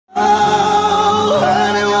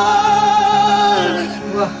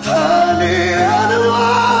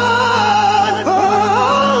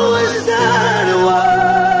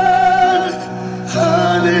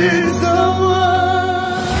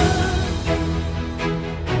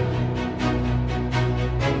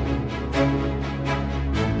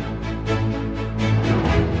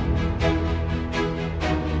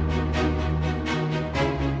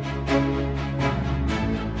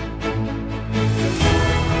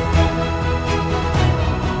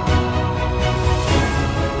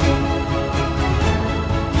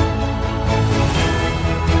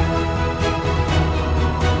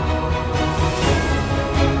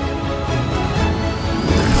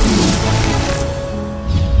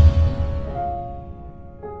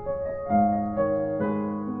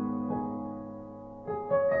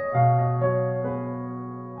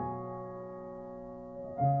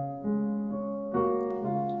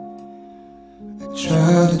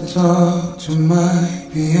to talk to my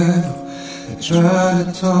piano, I try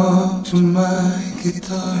to talk to my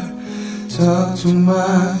guitar, talk to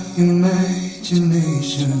my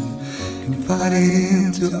imagination, confide it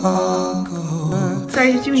into alcohol.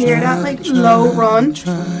 Sorry, did you hear that? Like low run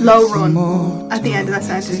at the end of that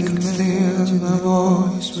sentence. My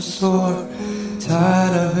voice was sore,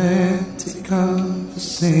 tired of empty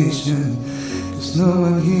conversation, 'cause no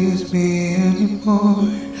one hears me anymore.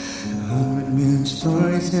 100 million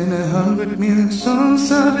stories and 100 million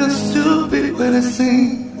songs. I feel stupid when I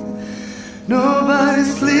sing.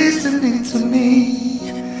 Nobody's listening to me.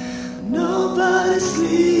 Nobody's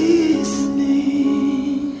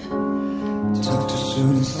listening. Talk to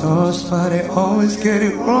shooting stars, but they always get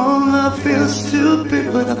it wrong. I feel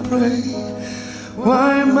stupid when I pray.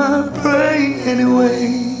 Why am I praying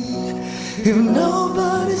anyway? If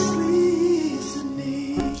nobody's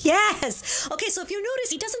listening. Yes! Okay, so if you notice,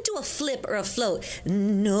 he doesn't do a flip or a float.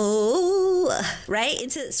 No, right?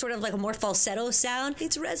 Into sort of like a more falsetto sound.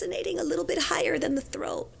 It's resonating a little bit higher than the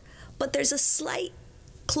throat. But there's a slight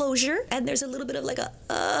closure and there's a little bit of like a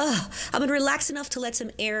I'm gonna relax enough to let some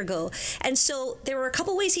air go. And so there were a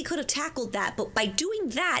couple ways he could have tackled that, but by doing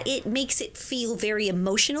that it makes it feel very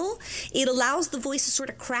emotional. It allows the voice to sort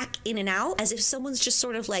of crack in and out as if someone's just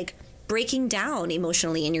sort of like breaking down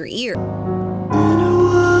emotionally in your ear.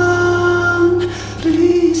 Anyone,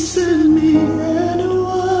 please send me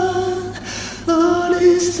anyone. Lord,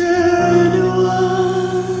 is there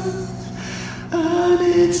anyone? I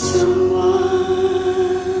need someone.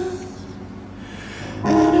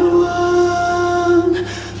 Anyone,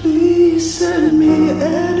 please send me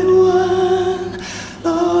anyone.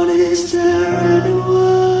 Lord, is there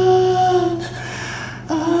anyone?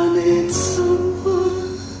 I need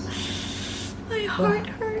someone. My heart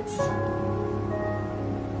hurts.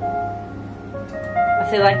 I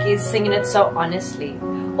feel like he's singing it so honestly.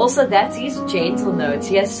 Also, that's his gentle notes.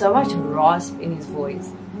 He has so much rasp in his voice.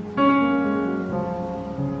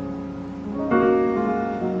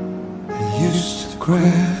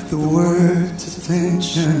 Craft the words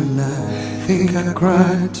attention. I think I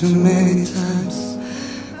cried too many times.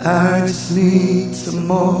 I just need some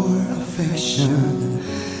more affection.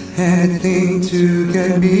 Anything to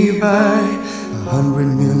get me by. 100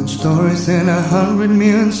 million stories and 100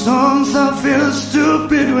 million songs. I feel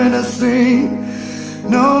stupid when I sing.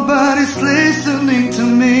 Nobody's listening to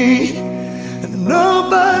me, and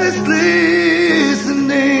nobody's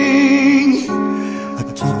listening. I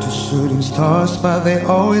talk to shooting stars, but they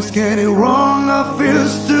always get it wrong. I feel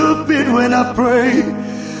stupid when I pray.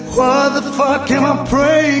 What the fuck am I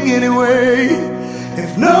praying anyway?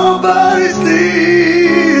 If nobody's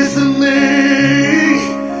listening.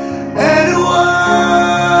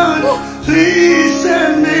 Anyone, please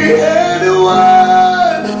send me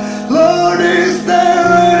anyone. Lord, is there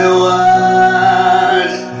anyone?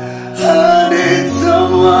 I need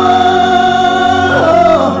someone.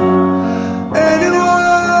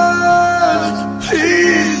 Anyone,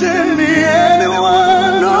 please send me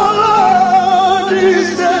anyone. Oh Lord, is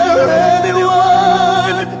there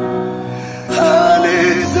anyone? I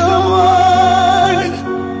need someone.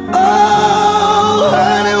 Oh,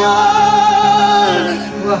 anyone.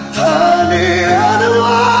 I need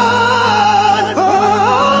anyone.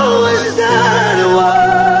 Oh, is there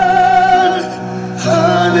anyone? I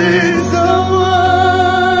need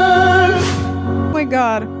someone. Oh my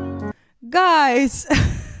god. Guys,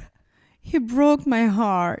 he broke my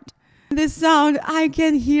heart. The sound, I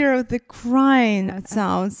can hear the crying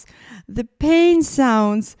sounds, the pain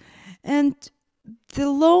sounds, and the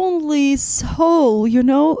lonely soul, you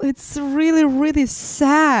know, it's really, really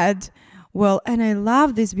sad. Well, and I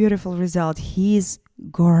love this beautiful result. He's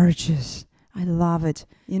gorgeous. I love it,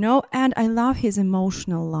 you know, and I love his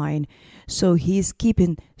emotional line. So he's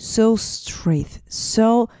keeping so straight,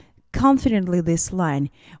 so confidently this line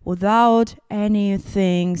without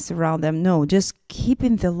anything around them. No, just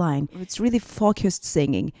keeping the line. It's really focused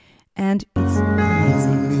singing, and it's amazing.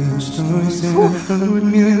 100 million stories and 100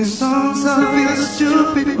 million songs. I feel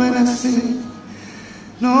stupid when I sing.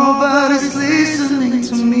 Nobody's listening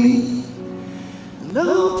to me.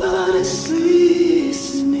 Nobody's listening.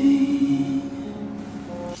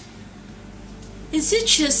 Is it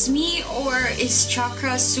just me, or is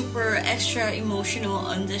Cakra super extra emotional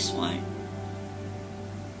on this one?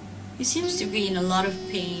 He seems to be in a lot of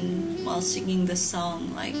pain while singing the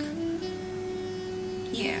song, like,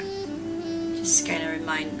 yeah, just kind of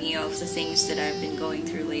remind me of the things that I've been going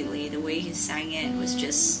through lately. The way he sang it was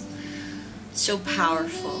just so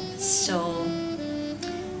powerful, so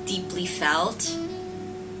deeply felt.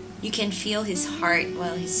 You can feel his heart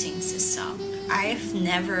while he sings this song. I've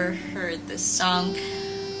never heard this song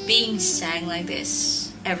being sang like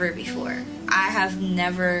this ever before. I have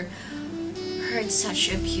never heard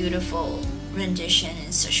such a beautiful rendition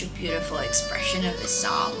and such a beautiful expression of this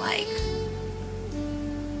song. Like,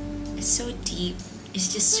 it's so deep.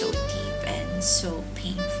 It's just so deep and so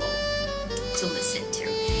painful to listen to.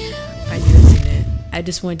 I knew it. I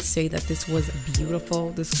just wanted to say that this was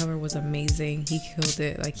beautiful. This cover was amazing. He killed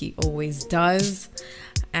it like he always does.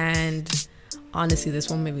 And honestly, this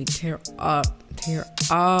one made me tear up.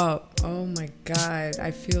 Oh my god.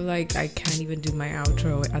 I feel like I can't even do my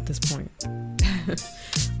outro at this point.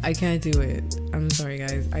 I can't do it. I'm sorry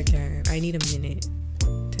guys, I can't. I need a minute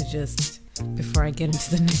to just, before I get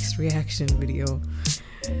into the next reaction video.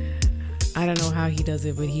 I don't know how he does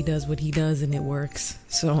it, but he does what he does and it works.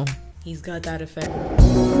 So he's got that effect.